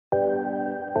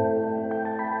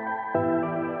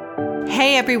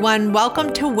Hey everyone,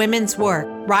 welcome to Women's Work,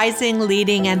 Rising,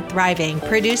 Leading, and Thriving,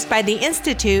 produced by the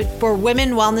Institute for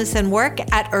Women, Wellness, and Work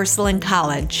at Ursuline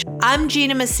College. I'm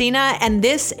Gina Messina, and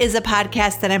this is a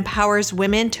podcast that empowers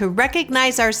women to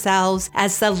recognize ourselves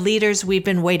as the leaders we've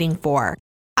been waiting for.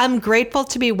 I'm grateful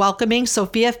to be welcoming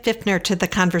Sophia Pfiffner to the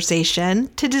conversation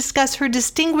to discuss her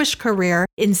distinguished career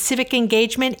in civic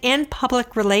engagement and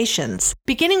public relations,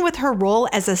 beginning with her role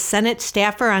as a Senate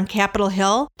staffer on Capitol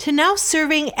Hill to now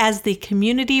serving as the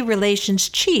Community Relations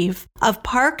Chief of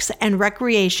Parks and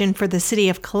Recreation for the City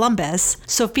of Columbus.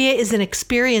 Sophia is an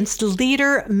experienced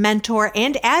leader, mentor,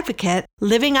 and advocate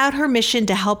living out her mission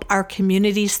to help our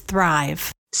communities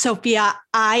thrive. Sophia,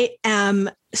 I am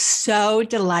so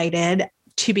delighted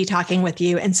to be talking with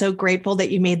you and so grateful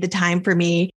that you made the time for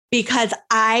me, because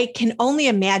I can only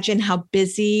imagine how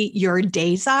busy your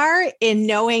days are in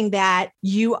knowing that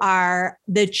you are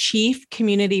the Chief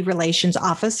Community Relations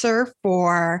Officer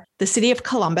for the City of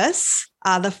Columbus,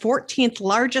 the 14th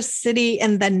largest city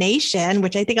in the nation,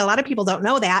 which I think a lot of people don't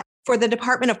know that, for the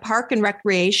Department of Park and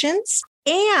Recreations.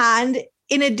 And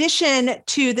in addition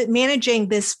to managing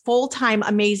this full-time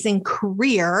amazing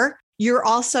career, you're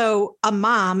also a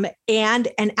mom and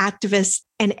an activist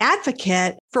and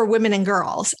advocate for women and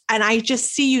girls. And I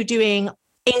just see you doing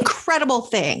incredible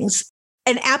things,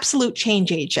 an absolute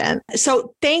change agent.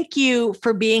 So thank you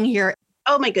for being here.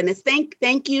 Oh my goodness.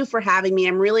 Thank you for having me.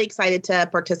 I'm really excited to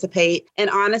participate. And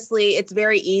honestly, it's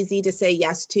very easy to say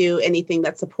yes to anything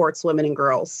that supports women and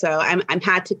girls. So I'm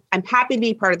happy to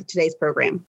be part of today's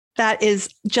program. That is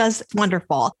just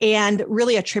wonderful, and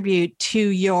really a tribute to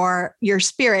your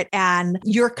spirit and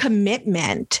your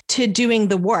commitment to doing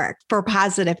the work for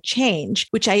positive change,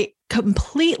 which I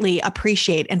completely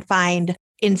appreciate and find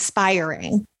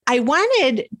inspiring. I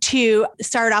wanted to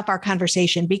start off our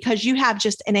conversation because you have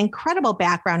just an incredible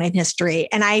background in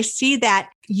history. And I see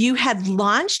that you had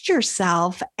launched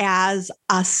yourself as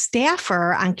a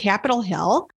staffer on Capitol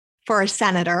Hill for a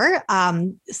senator,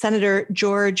 Senator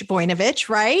George Voinovich,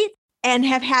 right? And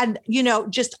have had,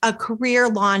 just a career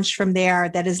launch from there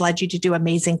that has led you to do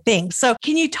amazing things. So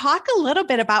can you talk a little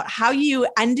bit about how you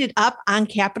ended up on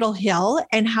Capitol Hill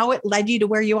and how it led you to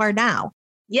where you are now?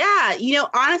 Yeah,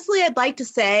 honestly, I'd like to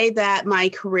say that my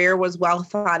career was well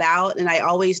thought out, and I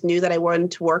always knew that I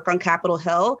wanted to work on Capitol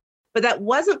Hill, but that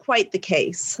wasn't quite the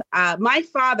case. My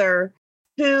father,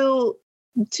 who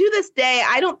to this day,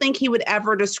 I don't think he would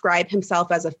ever describe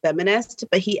himself as a feminist,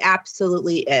 but he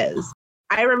absolutely is.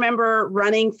 I remember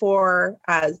running for,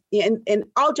 and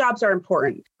all jobs are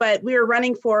important, but we were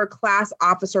running for class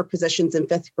officer positions in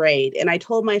fifth grade. And I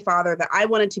told my father that I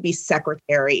wanted to be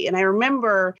secretary. And I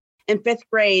remember in fifth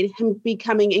grade, him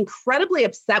becoming incredibly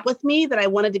upset with me that I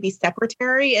wanted to be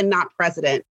secretary and not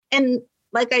president. And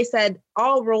like I said,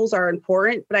 all roles are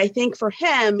important, but I think for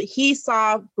him, he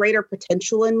saw greater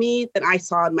potential in me than I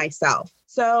saw in myself.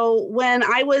 So when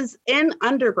I was in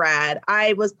undergrad,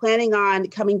 I was planning on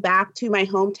coming back to my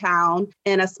hometown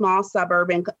in a small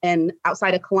suburb in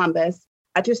outside of Columbus,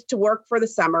 just to work for the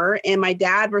summer. And my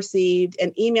dad received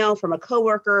an email from a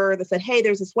coworker that said, hey,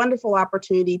 there's this wonderful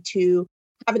opportunity to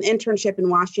have an internship in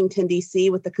Washington, D.C.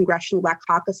 with the Congressional Black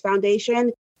Caucus Foundation.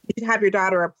 You should have your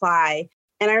daughter apply.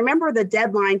 And I remember the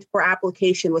deadline for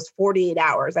application was 48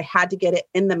 hours. I had to get it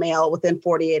in the mail within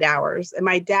 48 hours. And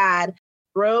my dad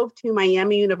drove to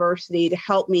Miami University to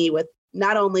help me with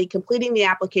not only completing the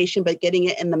application, but getting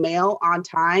it in the mail on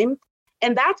time.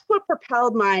 And that's what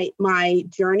propelled my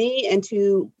journey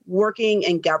into working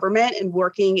in government and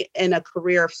working in a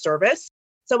career of service.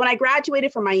 So when I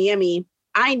graduated from Miami,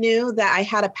 I knew that I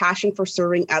had a passion for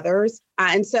serving others.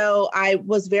 And so I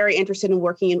was very interested in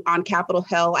working on Capitol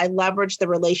Hill. I leveraged the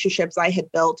relationships I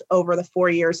had built over the 4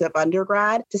 years of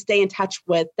undergrad to stay in touch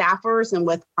with staffers and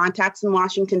with contacts in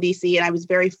Washington, D.C. And I was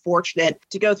very fortunate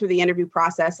to go through the interview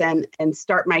process and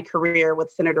start my career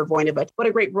with Senator Voinovich. What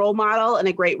a great role model and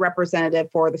a great representative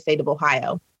for the state of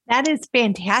Ohio. That is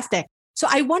fantastic. So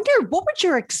I wonder, what was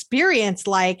your experience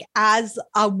like as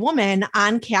a woman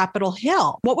on Capitol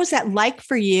Hill? What was that like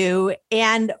for you?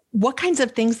 And what kinds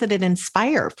of things did it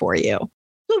inspire for you?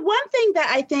 So one thing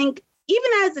that I think,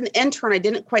 even as an intern, I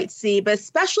didn't quite see, but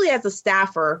especially as a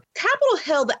staffer, Capitol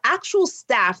Hill, the actual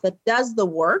staff that does the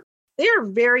work, they are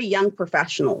very young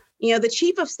professionals. The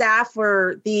chief of staff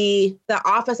for the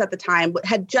office at the time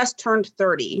had just turned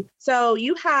 30. So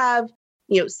you have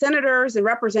senators and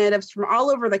representatives from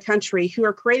all over the country who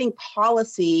are creating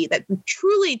policy that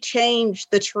truly change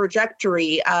the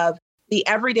trajectory of the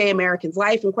everyday American's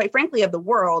life and, quite frankly, of the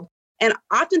world. And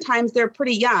oftentimes they're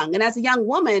pretty young. And as a young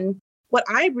woman, What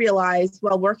I realized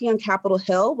while working on Capitol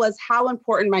Hill was how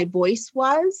important my voice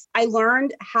was. I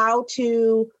learned how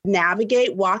to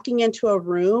navigate walking into a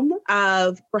room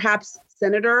of perhaps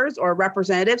senators or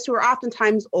representatives who are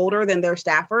oftentimes older than their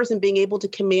staffers and being able to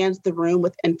command the room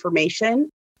with information.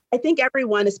 I think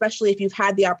everyone, especially if you've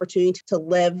had the opportunity to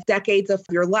live decades of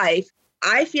your life,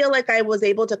 I feel like I was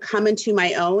able to come into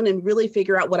my own and really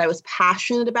figure out what I was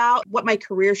passionate about, what my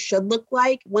career should look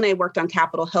like when I worked on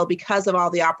Capitol Hill because of all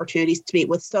the opportunities to meet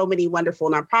with so many wonderful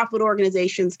nonprofit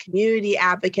organizations, community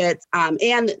advocates,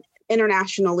 and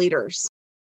international leaders.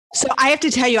 So I have to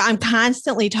tell you, I'm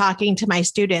constantly talking to my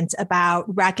students about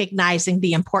recognizing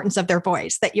the importance of their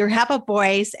voice, that you have a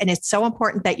voice and it's so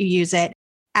important that you use it.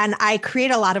 And I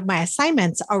create a lot of my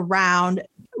assignments around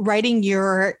writing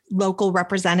your local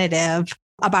representative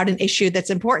about an issue that's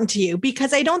important to you,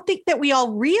 because I don't think that we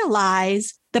all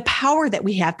realize the power that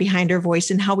we have behind our voice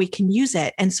and how we can use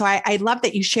it. And so I love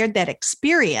that you shared that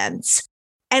experience.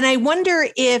 And I wonder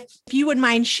if you would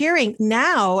mind sharing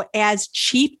now as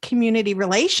Chief Community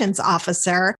Relations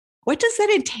Officer, what does that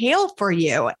entail for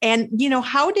you? And,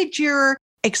 how did your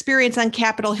experience on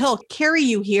Capitol Hill carry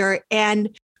you here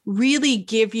and really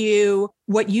give you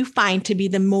what you find to be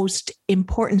the most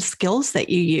important skills that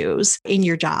you use in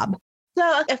your job?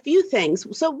 So a few things.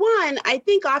 So one, I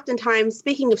think oftentimes,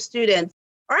 speaking of students,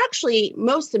 or actually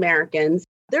most Americans,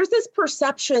 there's this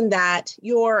perception that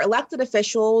your elected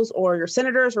officials or your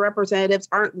senators or representatives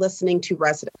aren't listening to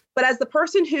residents. But as the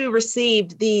person who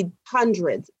received the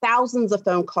hundreds, thousands of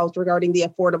phone calls regarding the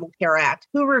Affordable Care Act,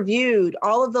 who reviewed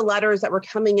all of the letters that were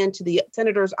coming into the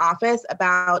senator's office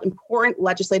about important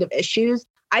legislative issues,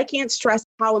 I can't stress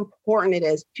how important it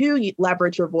is to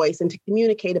leverage your voice and to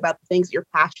communicate about the things you're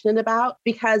passionate about,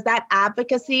 because that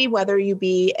advocacy, whether you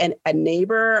be a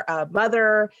neighbor, a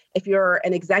mother, if you're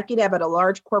an executive at a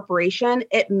large corporation,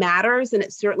 it matters and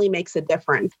it certainly makes a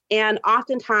difference. And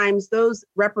oftentimes those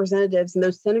representatives and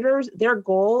those senators, their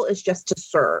goal is just to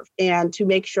serve and to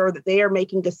make sure that they are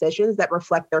making decisions that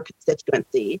reflect their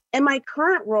constituency. In my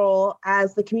current role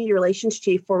as the Community Relations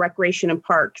Chief for Recreation and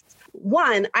Parks,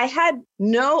 one, I had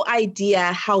no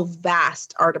idea how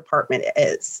vast our department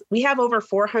is. We have over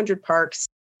 400 parks,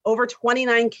 over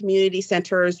 29 community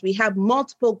centers. We have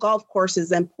multiple golf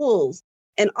courses and pools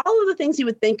and all of the things you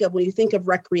would think of when you think of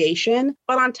recreation.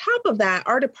 But on top of that,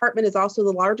 our department is also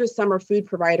the largest summer food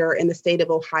provider in the state of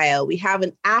Ohio. We have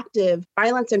an active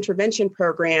violence intervention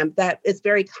program that is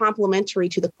very complementary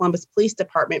to the Columbus Police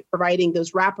Department, providing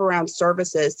those wraparound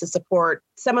services to support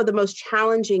some of the most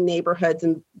challenging neighborhoods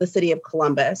in the city of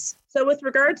Columbus. So with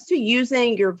regards to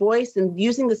using your voice and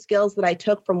using the skills that I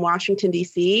took from Washington,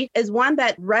 D.C., is one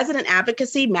that resident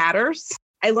advocacy matters.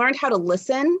 I learned how to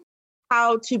listen,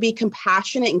 how to be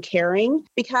compassionate and caring,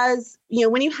 because,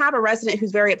 when you have a resident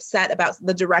who's very upset about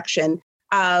the direction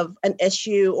of an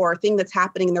issue or a thing that's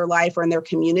happening in their life or in their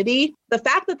community, the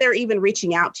fact that they're even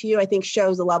reaching out to you, I think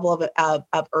shows a level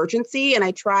of urgency. And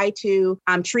I try to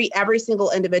treat every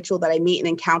single individual that I meet and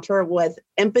encounter with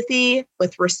empathy,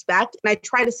 with respect, and I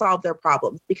try to solve their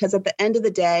problems, because at the end of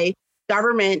the day,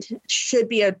 government should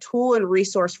be a tool and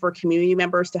resource for community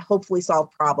members to hopefully solve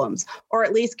problems, or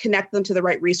at least connect them to the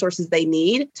right resources they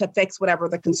need to fix whatever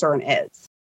the concern is.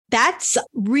 That's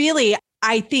really,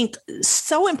 I think,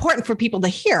 so important for people to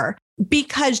hear,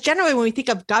 because generally when we think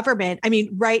of government,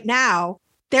 right now,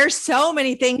 there's so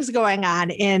many things going on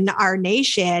in our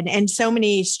nation and so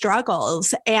many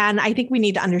struggles. And I think we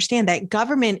need to understand that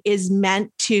government is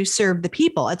meant to serve the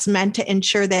people. It's meant to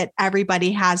ensure that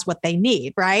everybody has what they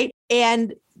need, right?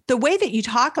 And the way that you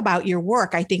talk about your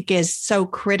work, I think, is so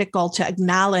critical to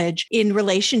acknowledge in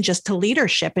relation just to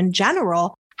leadership in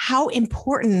general, how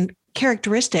important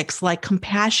characteristics like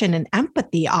compassion and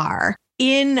empathy are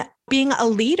in being a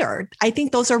leader. I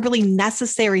think those are really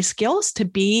necessary skills to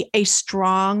be a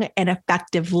strong and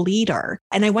effective leader.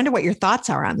 And I wonder what your thoughts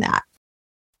are on that.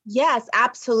 Yes,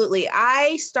 absolutely.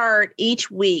 I start each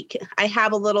week. I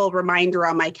have a little reminder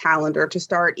on my calendar to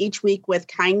start each week with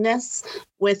kindness,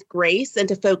 with grace, and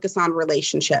to focus on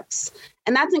relationships.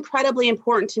 And that's incredibly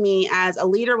important to me as a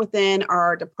leader within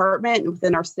our department and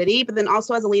within our city, but then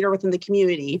also as a leader within the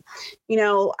community.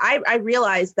 I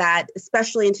realize that,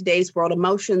 especially in today's world,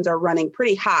 emotions are running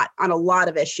pretty hot on a lot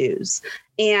of issues.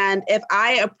 And if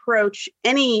I approach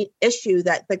any issue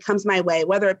that comes my way,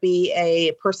 whether it be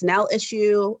a personnel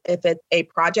issue, if it's a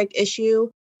project issue,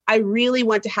 I really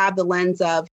want to have the lens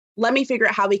of, let me figure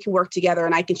out how we can work together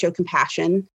and I can show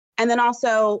compassion. And then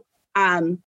also,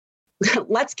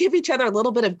 let's give each other a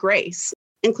little bit of grace,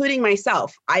 including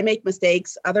myself. I make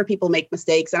mistakes, other people make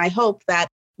mistakes, and I hope that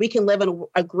we can live in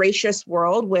a gracious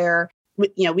world where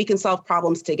we can solve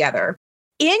problems together.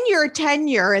 In your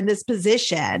tenure in this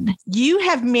position, you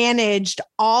have managed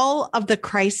all of the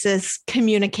crisis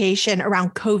communication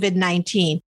around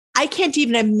COVID-19. I can't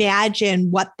even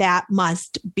imagine what that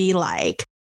must be like.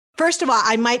 First of all,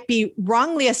 I might be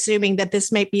wrongly assuming that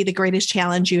this might be the greatest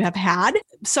challenge you have had.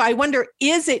 So I wonder,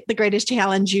 is it the greatest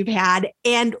challenge you've had?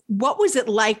 And what was it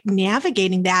like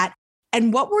navigating that?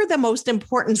 And what were the most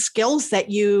important skills that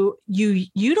you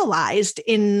utilized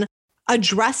in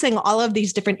addressing all of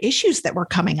these different issues that were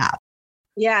coming up?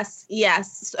 Yes.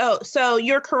 So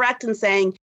you're correct in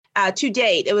saying to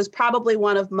date, it was probably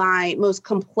one of my most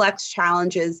complex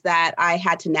challenges that I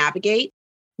had to navigate,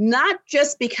 not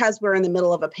just because we're in the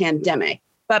middle of a pandemic,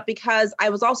 but because I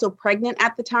was also pregnant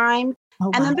at the time.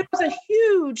 Oh, and then there was a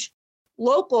huge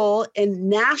local and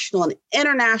national and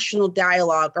international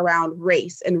dialogue around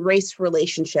race and race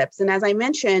relationships. And as I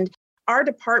mentioned, our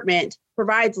department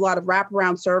provides a lot of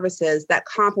wraparound services that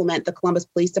complement the Columbus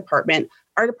Police Department.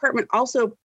 Our department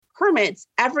also permits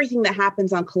everything that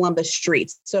happens on Columbus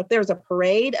streets. So if there's a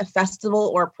parade, a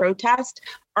festival, or a protest,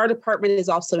 our department is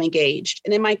also engaged.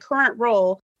 And in my current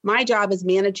role, my job is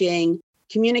managing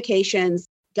communications,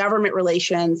 government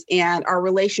relations, and our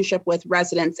relationship with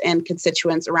residents and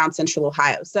constituents around Central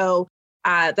Ohio. So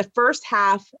the first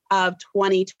half of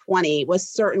 2020 was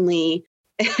certainly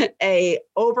a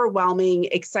overwhelming,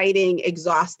 exciting,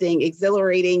 exhausting,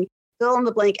 exhilarating, fill in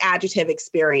the blank adjective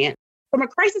experience. From a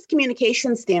crisis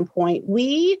communication standpoint,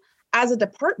 we as a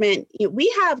department,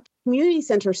 we have community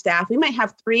center staff. We might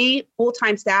have 3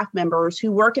 full-time staff members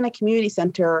who work in a community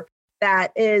center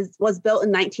that was built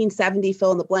in 1970,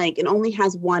 fill in the blank, and only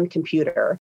has 1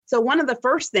 computer. So one of the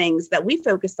first things that we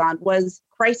focused on was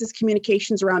crisis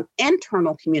communications around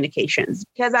internal communications,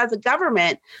 because as a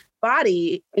government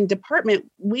body and department,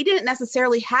 we didn't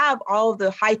necessarily have all of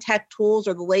the high-tech tools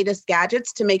or the latest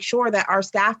gadgets to make sure that our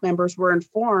staff members were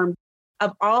informed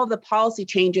of all of the policy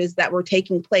changes that were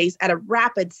taking place at a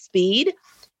rapid speed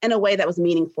in a way that was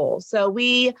meaningful. So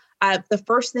the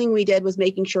first thing we did was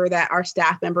making sure that our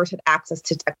staff members had access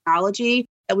to technology,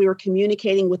 that we were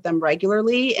communicating with them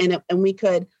regularly, and we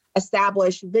could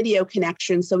establish video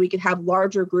connections so we could have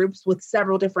larger groups with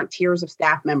several different tiers of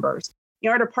staff members.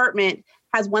 Our department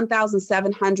has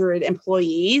 1,700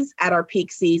 employees at our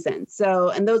peak season.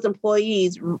 And those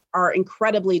employees are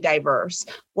incredibly diverse,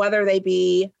 whether they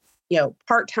be,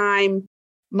 part-time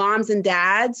moms and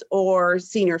dads or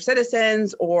senior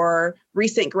citizens or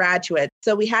recent graduates.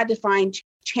 So we had to find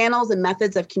channels and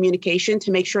methods of communication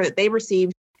to make sure that they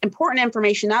received important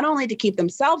information, not only to keep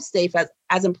themselves safe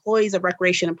as employees of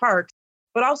Recreation and Parks,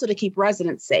 but also to keep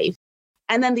residents safe.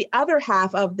 And then the other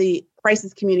half of the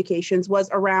crisis communications was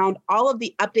around all of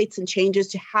the updates and changes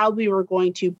to how we were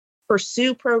going to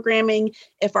pursue programming,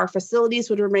 if our facilities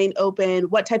would remain open,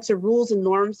 what types of rules and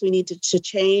norms we need to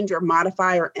change or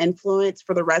modify or influence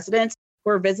for the residents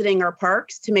who are visiting our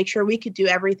parks to make sure we could do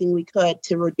everything we could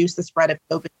to reduce the spread of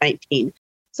COVID-19.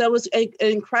 So it was an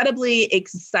incredibly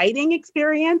exciting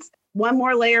experience. One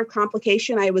more layer of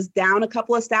complication, I was down a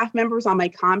couple of staff members on my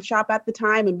comms shop at the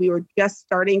time, and we were just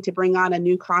starting to bring on a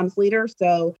new comms leader.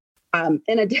 So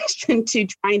in addition to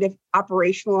trying to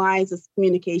operationalize this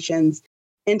communications,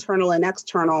 internal and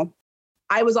external,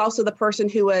 I was also the person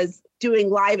who was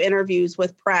doing live interviews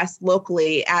with press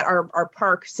locally at our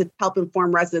parks to help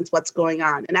inform residents what's going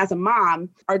on. And as a mom,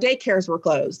 our daycares were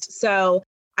closed. So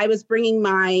I was bringing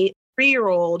my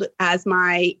 3-year-old as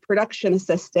my production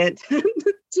assistant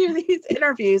to these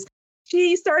interviews.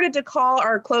 She started to call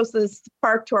our closest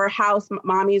park to our house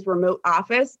Mommy's remote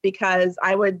office, because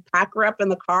I would pack her up in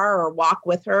the car or walk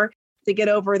with her to get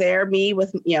over there, me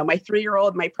with my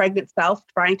 3-year-old, my pregnant self,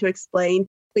 trying to explain,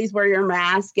 please wear your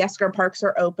mask. Yes, our parks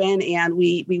are open, and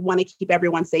we want to keep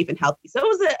everyone safe and healthy. So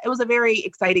it was a very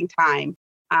exciting time.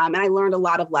 And I learned a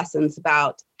lot of lessons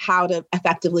about how to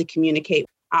effectively communicate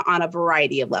on a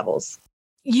variety of levels.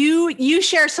 You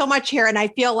share so much here, and I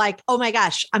feel like, oh my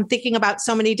gosh, I'm thinking about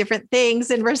so many different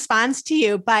things in response to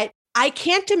you. But I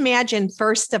can't imagine,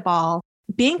 first of all,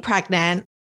 being pregnant,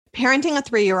 parenting a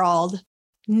 3-year-old,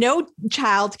 no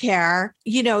childcare,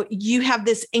 you have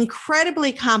this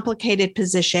incredibly complicated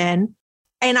position.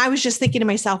 And I was just thinking to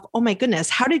myself, oh my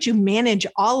goodness, how did you manage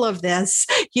all of this,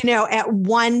 at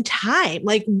one time?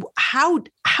 Like, how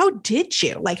did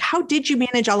you? Like, how did you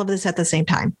manage all of this at the same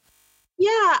time? Yeah,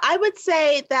 I would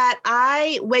say that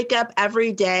I wake up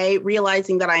every day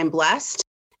realizing that I am blessed,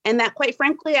 and that, quite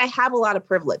frankly, I have a lot of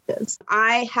privileges.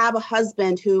 I have a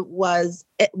husband who was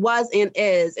and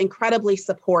is incredibly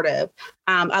supportive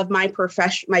of my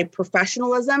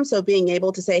professionalism. So being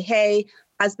able to say, hey,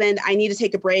 husband, I need to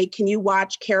take a break. Can you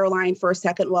watch Caroline for a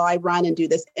second while I run and do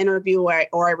this interview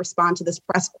or I respond to this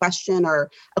press question or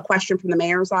a question from the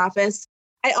mayor's office?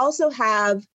 I also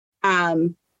have,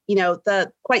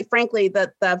 quite frankly,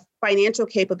 the financial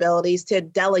capabilities to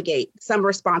delegate some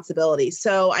responsibilities.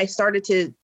 So I started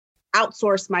to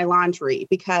outsource my laundry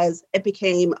because it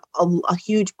became a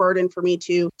huge burden for me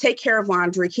to take care of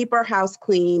laundry, keep our house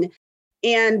clean,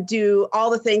 and do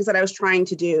all the things that I was trying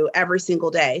to do every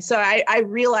single day. So I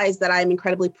realized that I'm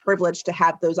incredibly privileged to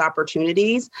have those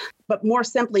opportunities. But more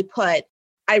simply put,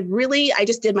 I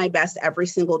just did my best every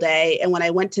single day. And when I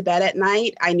went to bed at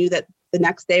night, I knew that the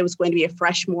next day was going to be a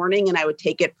fresh morning and I would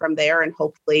take it from there and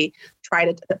hopefully try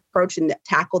to approach and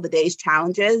tackle the day's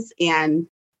challenges and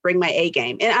bring my A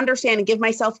game and understand and give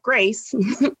myself grace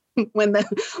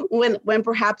when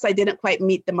perhaps I didn't quite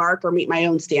meet the mark or meet my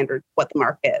own standard, what the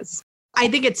mark is. I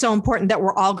think it's so important that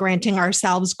we're all granting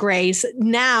ourselves grace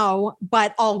now,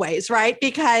 but always, right?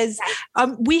 Because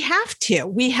we have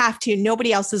to.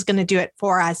 Nobody else is going to do it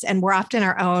for us. And we're often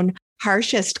our own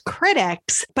harshest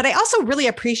critics. But I also really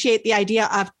appreciate the idea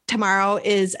of tomorrow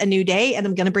is a new day and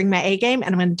I'm going to bring my A game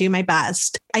and I'm going to do my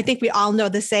best. I think we all know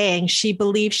the saying, she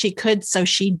believed she could, so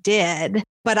she did.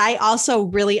 But I also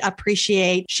really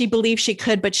appreciate she believed she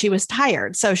could, but she was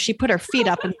tired. So she put her feet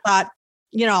up and thought,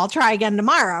 I'll try again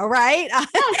tomorrow, right? And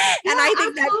I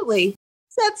think absolutely.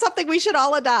 That's something we should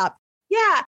all adopt.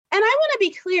 Yeah. And I want to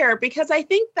be clear because I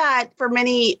think that for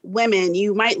many women,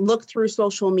 you might look through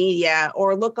social media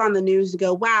or look on the news and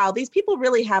go, wow, these people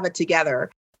really have it together.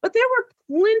 But there were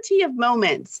plenty of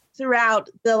moments throughout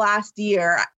the last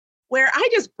year where I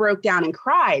just broke down and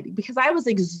cried because I was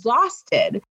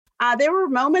exhausted. There were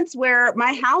moments where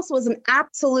my house was an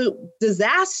absolute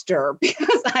disaster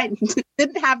because I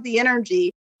didn't have the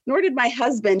energy, nor did my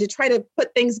husband, to try to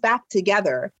put things back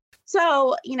together.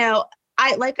 So,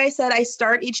 like I said, I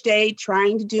start each day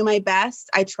trying to do my best.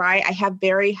 I have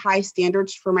very high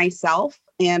standards for myself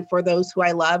and for those who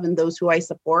I love and those who I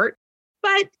support.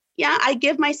 But yeah, I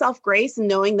give myself grace and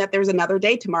knowing that there's another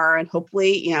day tomorrow and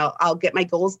hopefully, I'll get my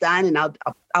goals done and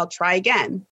I'll try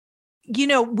again.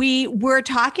 We were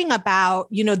talking about,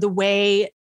 the way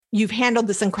you've handled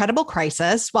this incredible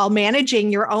crisis while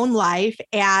managing your own life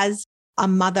as a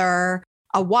mother,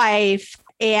 a wife,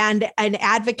 and an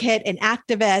advocate, an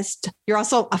activist. You're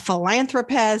also a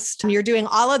philanthropist. You're doing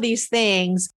all of these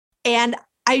things. And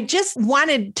I just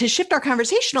wanted to shift our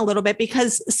conversation a little bit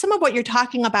because some of what you're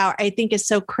talking about, I think, is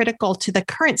so critical to the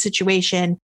current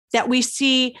situation that we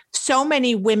see so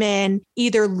many women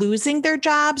either losing their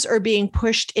jobs or being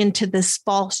pushed into this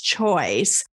false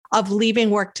choice of leaving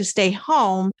work to stay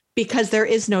home because there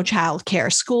is no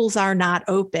childcare. Schools are not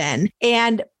open.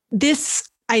 And this,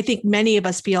 I think many of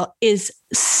us feel, is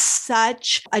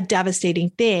such a devastating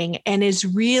thing and is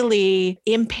really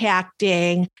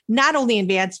impacting not only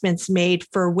advancements made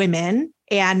for women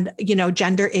and,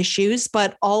 gender issues,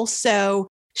 but also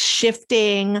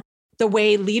shifting the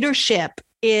way leadership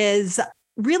is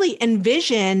really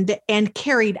envisioned and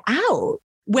carried out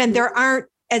when there aren't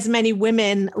as many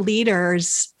women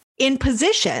leaders in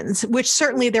positions, which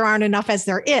certainly there aren't enough as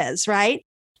there is, right?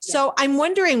 Yeah. So I'm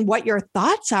wondering what your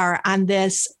thoughts are on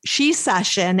this she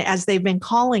session, as they've been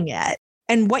calling it,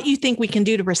 and what you think we can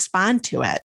do to respond to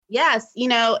it. Yes,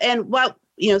 and what,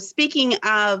 speaking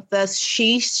of the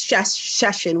she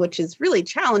session, which is really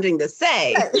challenging to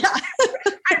say. Yeah.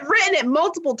 I've written it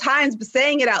multiple times, but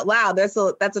saying it out loud, that's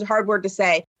a hard word to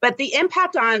say. But the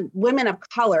impact on women of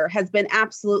color has been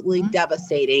absolutely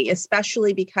devastating,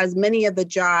 especially because many of the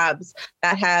jobs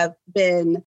that have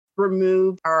been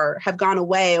removed or have gone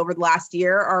away over the last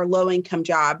year are low-income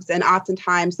jobs. And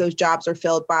oftentimes those jobs are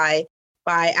filled by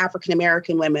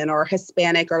African-American women or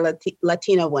Hispanic or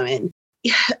Latino women.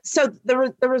 So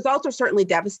the results are certainly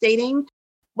devastating.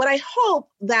 What I hope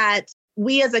that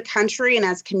we as a country and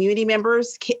as community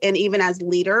members and even as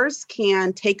leaders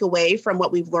can take away from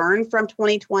what we've learned from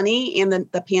 2020 and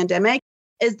the pandemic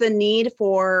is the need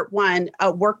for, one, a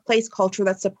workplace culture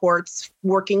that supports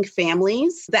working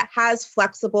families, that has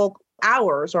flexible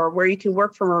hours, or where you can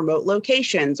work from remote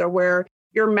locations, or where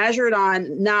you're measured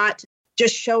on not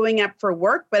just showing up for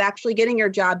work, but actually getting your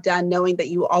job done, knowing that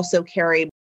you also carry,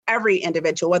 every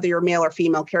individual, whether you're male or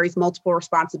female, carries multiple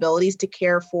responsibilities to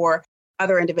care for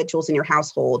other individuals in your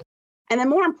household. And then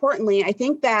more importantly, I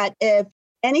think that if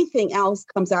anything else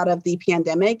comes out of the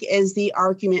pandemic is the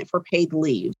argument for paid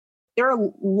leave. There are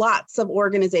lots of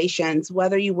organizations,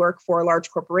 whether you work for a large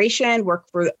corporation, work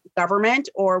for government,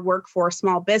 or work for a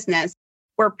small business,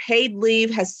 where paid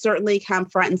leave has certainly come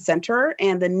front and center,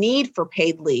 and the need for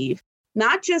paid leave,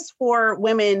 not just for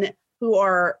women who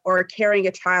are carrying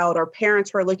a child, or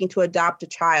parents who are looking to adopt a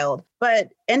child,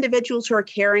 but individuals who are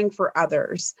caring for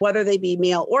others, whether they be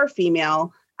male or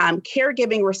female.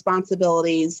 Caregiving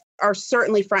responsibilities are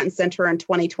certainly front and center in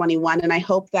 2021. And I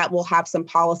hope that we'll have some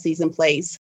policies in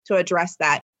place to address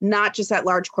that, not just at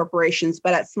large corporations,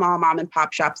 but at small mom and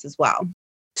pop shops as well.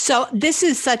 So this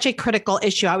is such a critical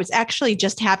issue. I was actually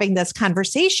just having this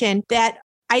conversation that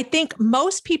I think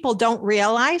most people don't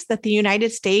realize that the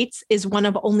United States is one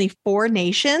of only 4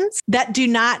 nations that do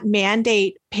not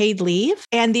mandate paid leave.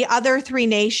 And the other 3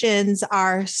 nations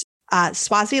are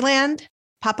Swaziland,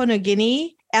 Papua New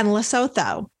Guinea, and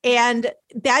Lesotho. And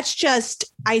that's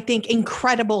just, I think,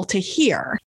 incredible to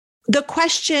hear. The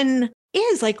question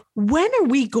is like, when are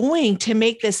we going to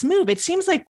make this move? It seems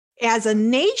like as a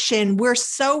nation, we're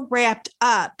so wrapped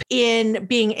up in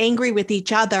being angry with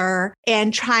each other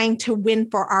and trying to win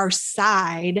for our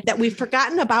side that we've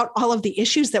forgotten about all of the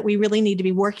issues that we really need to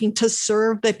be working to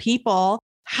serve the people.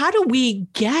 How do we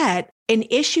get an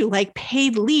issue like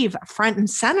paid leave front and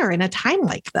center in a time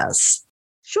like this?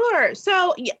 Sure.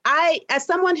 So as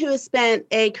someone who has spent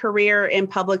a career in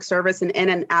public service and in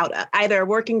and out, either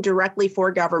working directly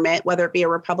for government, whether it be a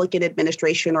Republican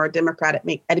administration or a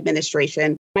Democratic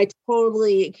administration, I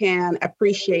totally can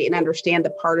appreciate and understand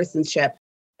the partisanship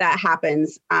that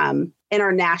happens in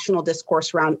our national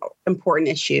discourse around important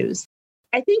issues.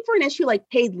 I think for an issue like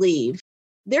paid leave,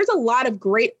 there's a lot of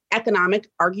great economic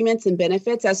arguments and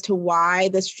benefits as to why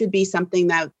this should be something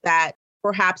that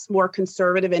perhaps more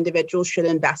conservative individuals should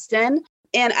invest in.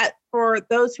 And for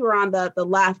those who are on the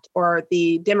left or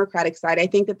the Democratic side, I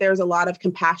think that there's a lot of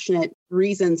compassionate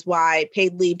reasons why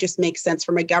paid leave just makes sense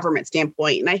from a government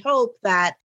standpoint. And I hope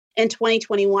that in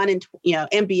 2021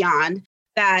 and beyond,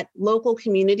 that local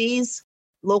communities,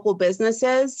 local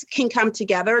businesses can come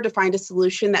together to find a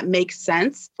solution that makes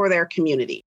sense for their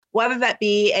community, whether that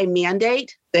be a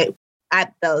mandate that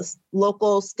at the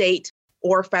local, state,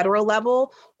 or federal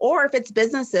level, or if it's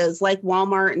businesses like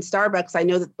Walmart and Starbucks. I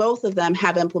know that both of them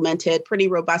have implemented pretty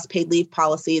robust paid leave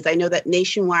policies. I know that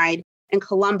Nationwide and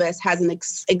Columbus has an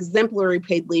exemplary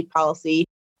paid leave policy.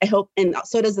 I hope, and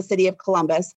so does the city of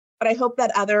Columbus. But I hope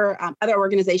that other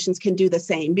organizations can do the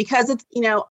same, because it's,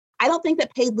 I don't think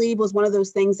that paid leave was one of those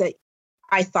things that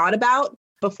I thought about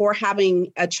before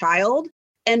having a child,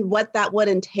 and what that would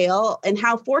entail, and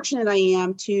how fortunate I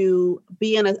am to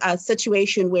be in a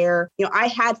situation where, I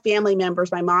had family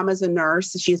members. My mom is a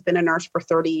nurse. She's been a nurse for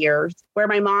 30 years, where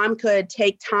my mom could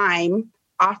take time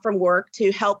off from work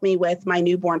to help me with my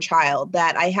newborn child,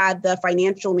 that I had the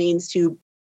financial means to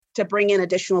bring in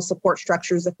additional support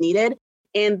structures if needed,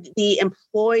 and the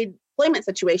employment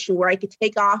situation where I could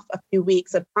take off a few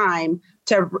weeks of time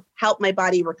to help my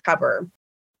body recover.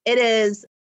 It is,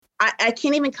 I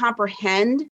can't even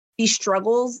comprehend the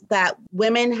struggles that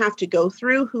women have to go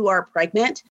through who are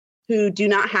pregnant, who do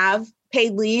not have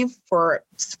paid leave for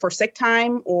sick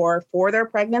time or for their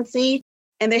pregnancy,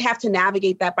 and they have to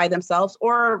navigate that by themselves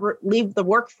or leave the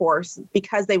workforce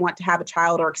because they want to have a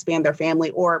child or expand their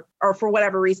family, or for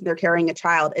whatever reason they're carrying a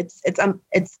child. It's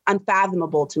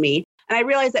unfathomable to me. And I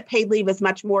realize that paid leave is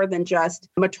much more than just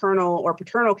maternal or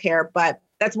paternal care, but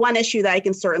that's one issue that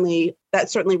certainly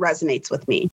resonates with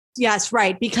me. Yes,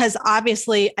 right. Because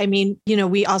obviously,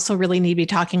 we also really need to be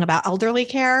talking about elderly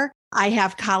care. I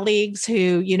have colleagues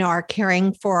who, are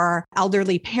caring for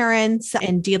elderly parents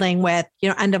and dealing with,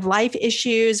 end of life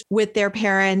issues with their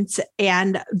parents,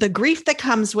 and the grief that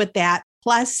comes with that,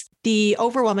 plus the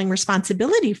overwhelming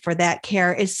responsibility for that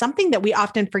care, is something that we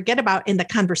often forget about in the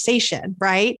conversation,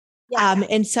 right? Yeah.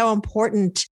 And so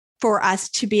important for us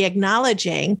to be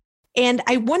acknowledging. And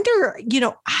I wonder,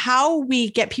 how we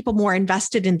get people more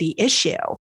invested in the issue.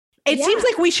 It seems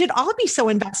like we should all be so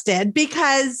invested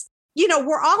because,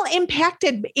 we're all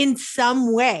impacted in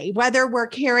some way, whether we're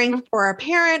caring for a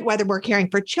parent, whether we're caring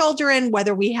for children,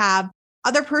 whether we have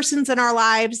other persons in our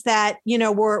lives that,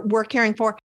 we're caring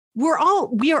for. We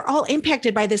are all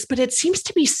impacted by this, but it seems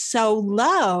to be so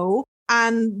low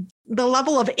on the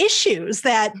level of issues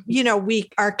that, we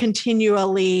are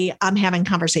continually having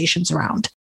conversations around.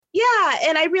 Yeah.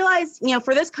 And I realize,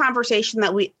 for this conversation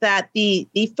that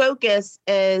the focus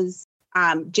is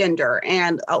gender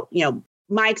and,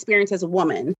 my experience as a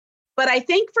woman. But I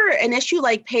think for an issue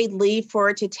like paid leave, for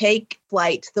it to take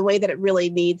flight the way that it really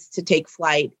needs to take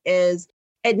flight we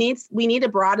need to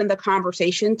broaden the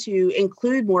conversation to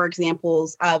include more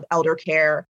examples of elder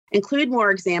care, include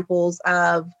more examples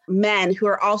of men who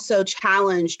are also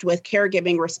challenged with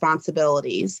caregiving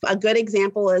responsibilities. A good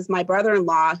example is my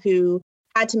brother-in-law, who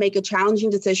had to make a challenging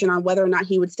decision on whether or not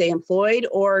he would stay employed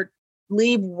or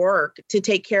leave work to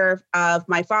take care of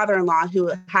my father-in-law,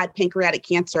 who had pancreatic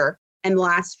cancer. in the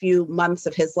last few months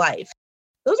of his life.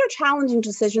 Those are challenging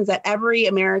decisions that every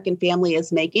American family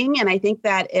is making. And I think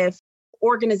that if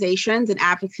organizations and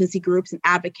advocacy groups and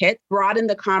advocates broaden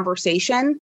the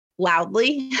conversation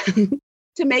loudly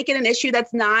to make it an issue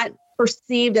that's not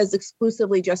perceived as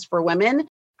exclusively just for women,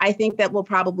 I think that we'll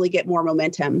probably get more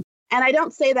momentum. And I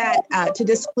don't say that to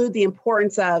disclude the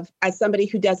importance of, as somebody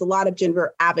who does a lot of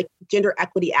gender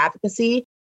equity advocacy,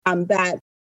 that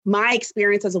my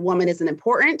experience as a woman isn't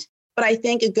important. But I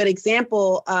think a good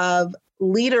example of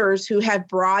leaders who have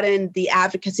broadened the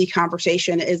advocacy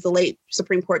conversation is the late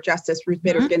Supreme Court Justice Ruth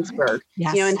Bader Ginsburg,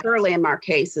 Yes. in her landmark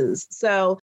cases.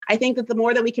 So I think that the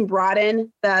more that we can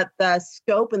broaden the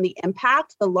scope and the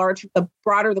impact, the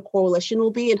broader the coalition will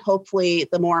be, and hopefully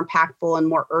the more impactful and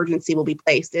more urgency will be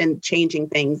placed in changing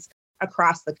things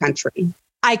across the country.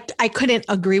 I couldn't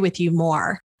agree with you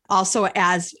more. Also,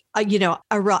 as a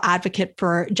real advocate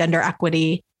for gender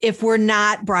equity, if we're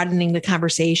not broadening the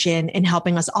conversation and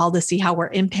helping us all to see how we're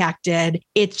impacted,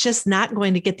 it's just not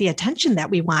going to get the attention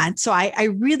that we want. So I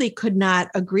really could not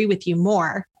agree with you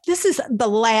more. This is the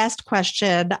last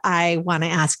question I want to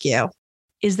ask you.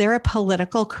 Is there a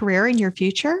political career in your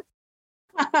future?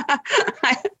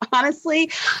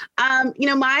 Honestly,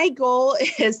 my goal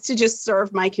is to just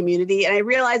serve my community. And I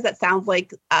realize that sounds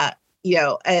like,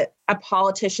 a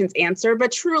politician's answer,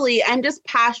 but truly, I'm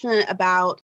passionate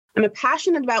about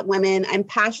women. I'm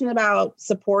passionate about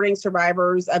supporting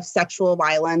survivors of sexual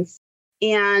violence,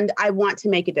 and I want to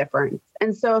make a difference.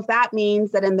 And so if that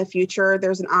means that in the future,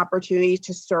 there's an opportunity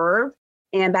to serve,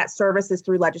 and that service is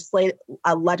through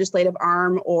a legislative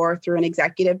arm or through an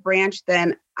executive branch,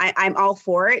 then I'm all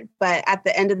for it. But at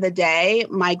the end of the day,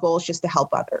 my goal is just to help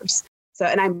others. So,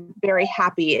 and I'm very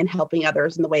happy in helping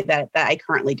others in the way that I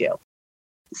currently do.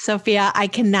 Sophia, I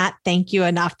cannot thank you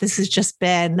enough. This has just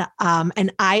been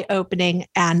an eye-opening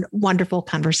and wonderful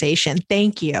conversation.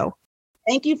 Thank you.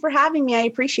 Thank you for having me. I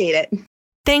appreciate it.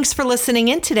 Thanks for listening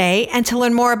in today. And to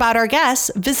learn more about our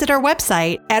guests, visit our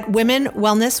website at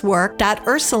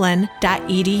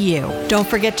womenwellnesswork.ursuline.edu. Don't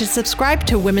forget to subscribe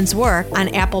to Women's Work on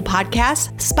Apple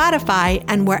Podcasts, Spotify,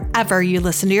 and wherever you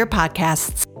listen to your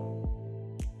podcasts.